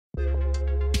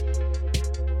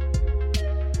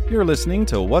You're listening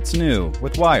to What's New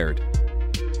with Wired.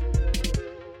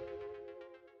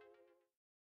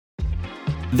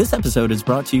 This episode is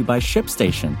brought to you by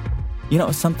ShipStation. You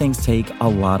know, some things take a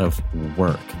lot of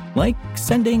work, like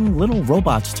sending little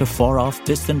robots to far-off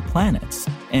distant planets.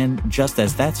 And just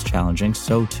as that's challenging,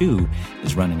 so too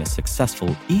is running a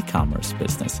successful e-commerce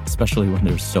business, especially when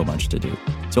there's so much to do.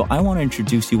 So I want to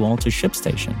introduce you all to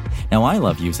ShipStation. Now, I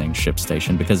love using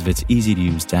ShipStation because of its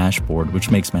easy-to-use dashboard,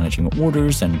 which makes managing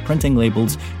orders and printing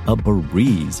labels a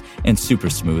breeze and super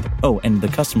smooth. Oh, and the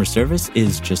customer service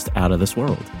is just out of this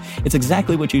world. It's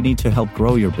exactly what you need to help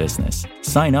grow your business.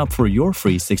 Sign up for your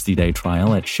free 60-day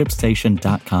trial at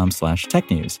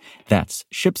shipstation.com/technews. That's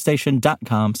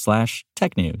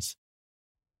shipstation.com/technews.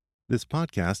 This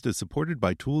podcast is supported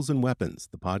by Tools and Weapons,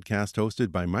 the podcast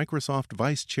hosted by Microsoft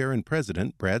Vice Chair and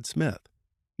President Brad Smith.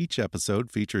 Each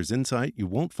episode features insight you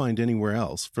won't find anywhere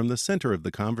else from the center of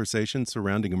the conversation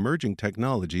surrounding emerging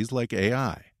technologies like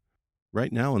AI.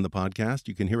 Right now on the podcast,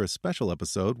 you can hear a special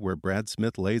episode where Brad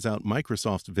Smith lays out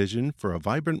Microsoft's vision for a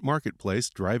vibrant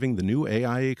marketplace driving the new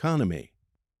AI economy.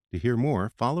 To hear more,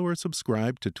 follow or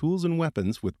subscribe to Tools and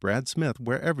Weapons with Brad Smith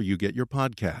wherever you get your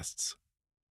podcasts.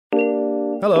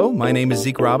 Hello, my name is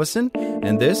Zeke Robison,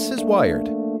 and this is Wired.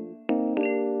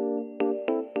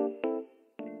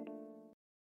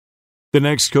 The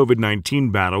next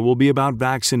COVID-19 battle will be about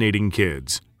vaccinating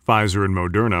kids. Pfizer and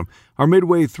Moderna are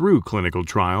midway through clinical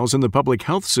trials, and the public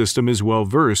health system is well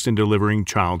versed in delivering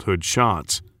childhood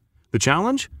shots. The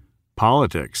challenge?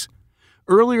 Politics.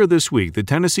 Earlier this week, the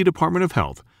Tennessee Department of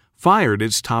Health fired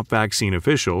its top vaccine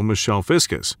official, Michelle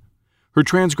Fiskus. Her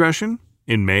transgression?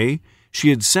 In May, she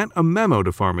had sent a memo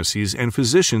to pharmacies and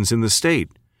physicians in the state,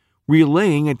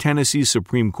 relaying a Tennessee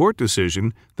Supreme Court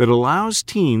decision that allows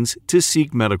teens to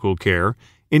seek medical care,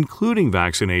 including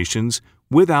vaccinations,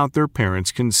 without their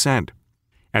parents' consent.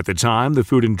 At the time, the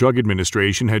Food and Drug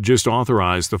Administration had just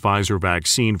authorized the Pfizer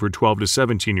vaccine for 12 to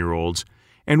 17-year-olds,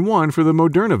 and one for the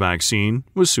Moderna vaccine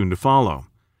was soon to follow.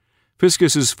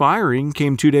 Fiskus's firing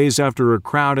came 2 days after a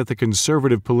crowd at the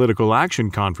Conservative Political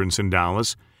Action Conference in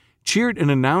Dallas cheered an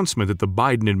announcement that the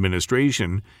Biden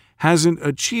administration hasn't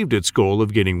achieved its goal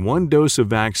of getting one dose of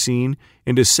vaccine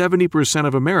into 70%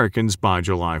 of Americans by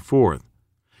July 4th.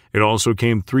 It also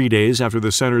came 3 days after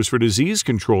the Centers for Disease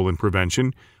Control and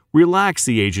Prevention relaxed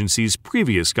the agency's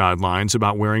previous guidelines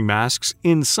about wearing masks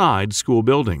inside school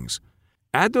buildings.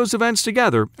 Add those events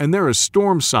together, and they're a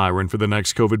storm siren for the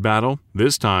next COVID battle,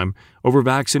 this time over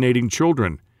vaccinating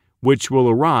children, which will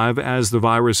arrive as the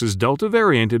virus's Delta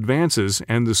variant advances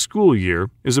and the school year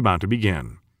is about to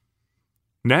begin.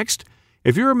 Next,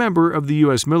 if you're a member of the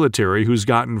U.S. military who's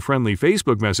gotten friendly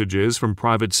Facebook messages from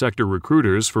private sector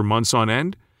recruiters for months on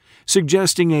end,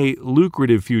 suggesting a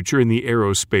lucrative future in the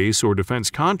aerospace or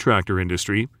defense contractor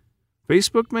industry,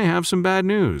 Facebook may have some bad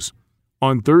news.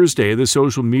 On Thursday, the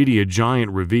social media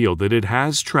giant revealed that it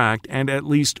has tracked and at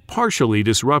least partially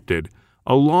disrupted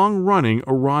a long-running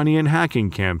Iranian hacking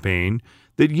campaign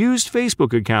that used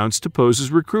Facebook accounts to pose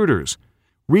as recruiters,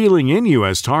 reeling in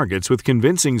U.S. targets with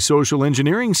convincing social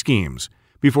engineering schemes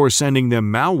before sending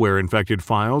them malware-infected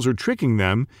files or tricking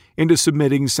them into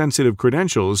submitting sensitive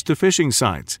credentials to phishing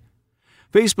sites.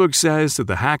 Facebook says that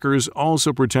the hackers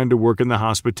also pretend to work in the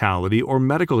hospitality or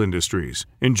medical industries,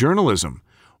 in journalism,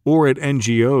 or at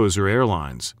NGOs or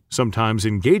airlines, sometimes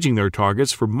engaging their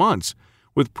targets for months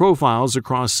with profiles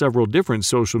across several different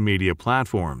social media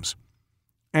platforms.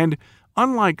 And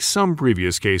unlike some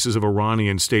previous cases of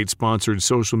Iranian state-sponsored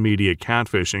social media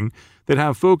catfishing that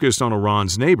have focused on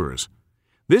Iran's neighbors,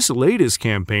 this latest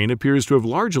campaign appears to have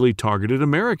largely targeted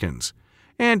Americans,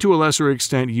 and to a lesser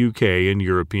extent UK and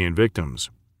European victims.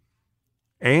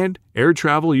 And air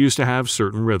travel used to have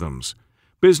certain rhythms.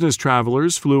 Business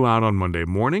travelers flew out on Monday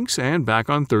mornings and back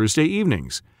on Thursday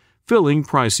evenings, filling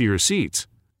pricier seats.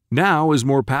 Now, as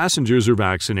more passengers are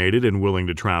vaccinated and willing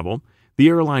to travel, the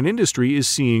airline industry is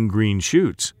seeing green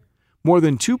shoots. More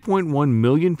than 2.1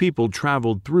 million people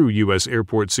traveled through U.S.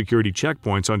 airport security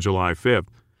checkpoints on July 5th,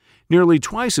 nearly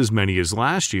twice as many as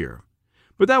last year.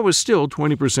 But that was still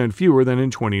 20% fewer than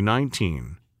in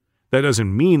 2019. That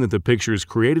doesn't mean that the pictures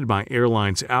created by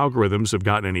airlines' algorithms have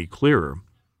gotten any clearer.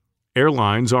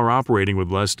 Airlines are operating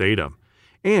with less data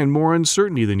and more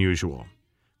uncertainty than usual,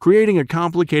 creating a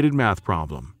complicated math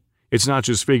problem. It's not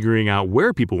just figuring out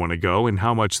where people want to go and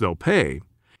how much they'll pay.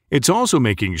 It's also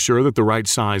making sure that the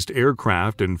right-sized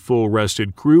aircraft and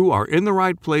full-rested crew are in the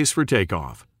right place for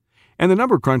takeoff. And the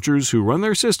number crunchers who run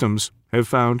their systems have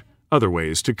found other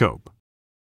ways to cope.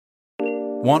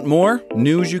 Want more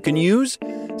news you can use?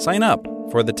 Sign up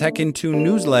for the Tech in 2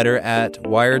 newsletter at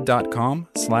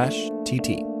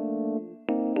wired.com/TT.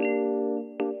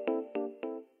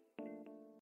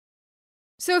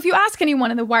 So if you ask anyone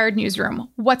in the Wired newsroom,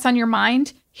 what's on your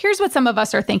mind? Here's what some of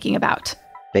us are thinking about.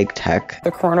 Big tech,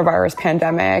 the coronavirus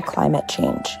pandemic, climate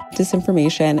change,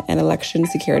 disinformation, and election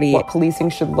security. What policing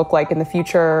should look like in the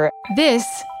future. This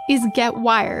is Get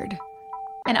Wired.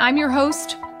 And I'm your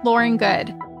host, Lauren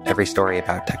Good. Every story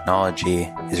about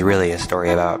technology is really a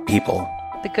story about people.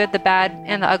 The good, the bad,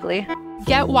 and the ugly.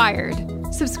 Get Wired.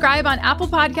 Subscribe on Apple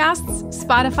Podcasts,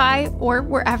 Spotify, or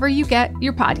wherever you get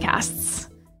your podcasts.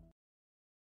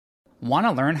 Want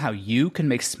to learn how you can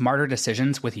make smarter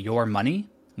decisions with your money?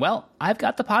 Well, I've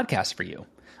got the podcast for you.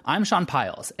 I'm Sean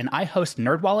Piles, and I host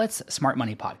NerdWallet's Smart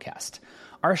Money Podcast.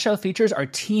 Our show features our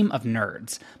team of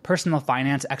nerds, personal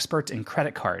finance experts in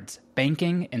credit cards,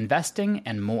 banking, investing,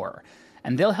 and more.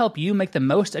 And they'll help you make the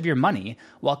most of your money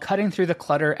while cutting through the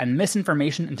clutter and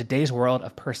misinformation in today's world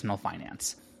of personal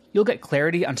finance. You'll get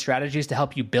clarity on strategies to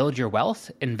help you build your wealth,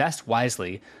 invest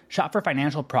wisely, shop for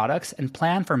financial products, and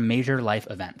plan for major life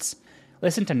events.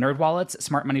 Listen to NerdWallet's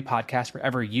Smart Money Podcast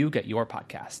wherever you get your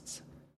podcasts.